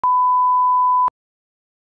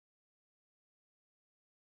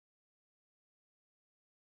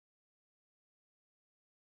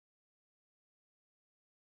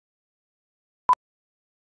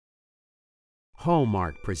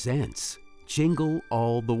Hallmark presents Jingle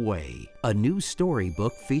All the Way, a new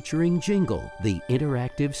storybook featuring Jingle, the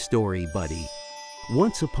interactive story buddy.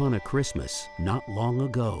 Once upon a Christmas, not long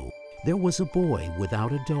ago, there was a boy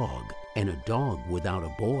without a dog and a dog without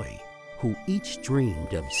a boy, who each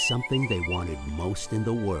dreamed of something they wanted most in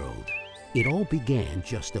the world. It all began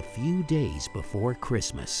just a few days before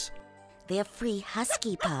Christmas. They're free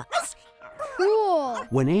husky pups. Cool!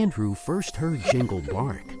 When Andrew first heard Jingle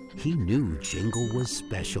bark, he knew Jingle was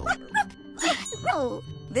special. Oh,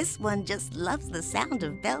 this one just loves the sound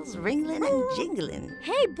of bells ringling and jingling.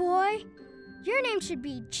 Hey, boy! Your name should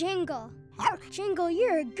be Jingle. Jingle,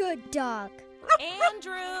 you're a good dog.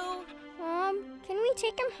 Andrew! Can we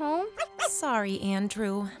take him home? Sorry,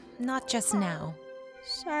 Andrew. Not just now.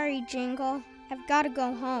 Sorry, Jingle. I've got to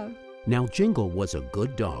go home. Now, Jingle was a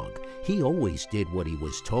good dog. He always did what he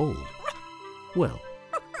was told. Well,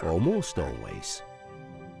 almost always.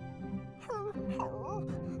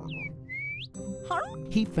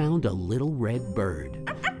 He found a little red bird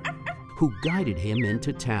who guided him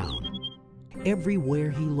into town.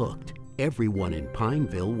 Everywhere he looked, everyone in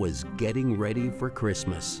Pineville was getting ready for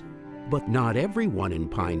Christmas. But not everyone in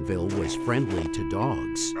Pineville was friendly to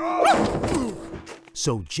dogs.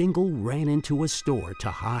 So Jingle ran into a store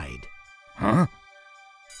to hide. Huh?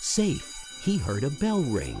 Safe, he heard a bell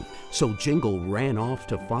ring, so Jingle ran off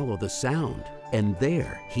to follow the sound. And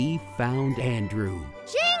there he found Andrew.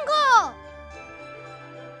 Jingle!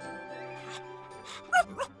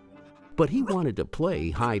 But he wanted to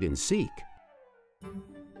play hide and seek.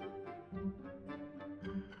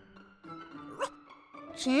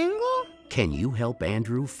 Jingle? Can you help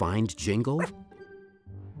Andrew find Jingle?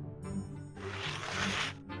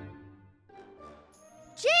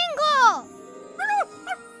 Jingle!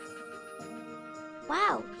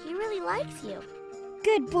 Wow, he really likes you.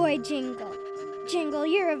 Good boy, Jingle. Jingle,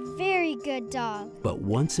 you're a very good dog. But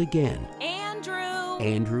once again,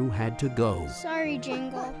 Andrew had to go. Sorry,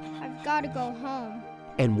 Jingle. I've got to go home.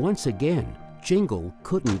 And once again, Jingle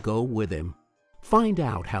couldn't go with him. Find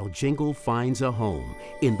out how Jingle finds a home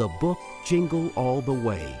in the book Jingle All the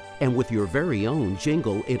Way, and with your very own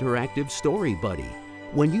Jingle interactive story buddy.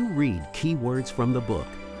 When you read keywords from the book,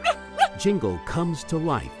 Jingle comes to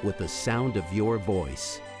life with the sound of your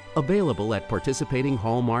voice. Available at participating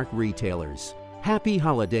Hallmark retailers. Happy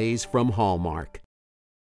holidays from Hallmark.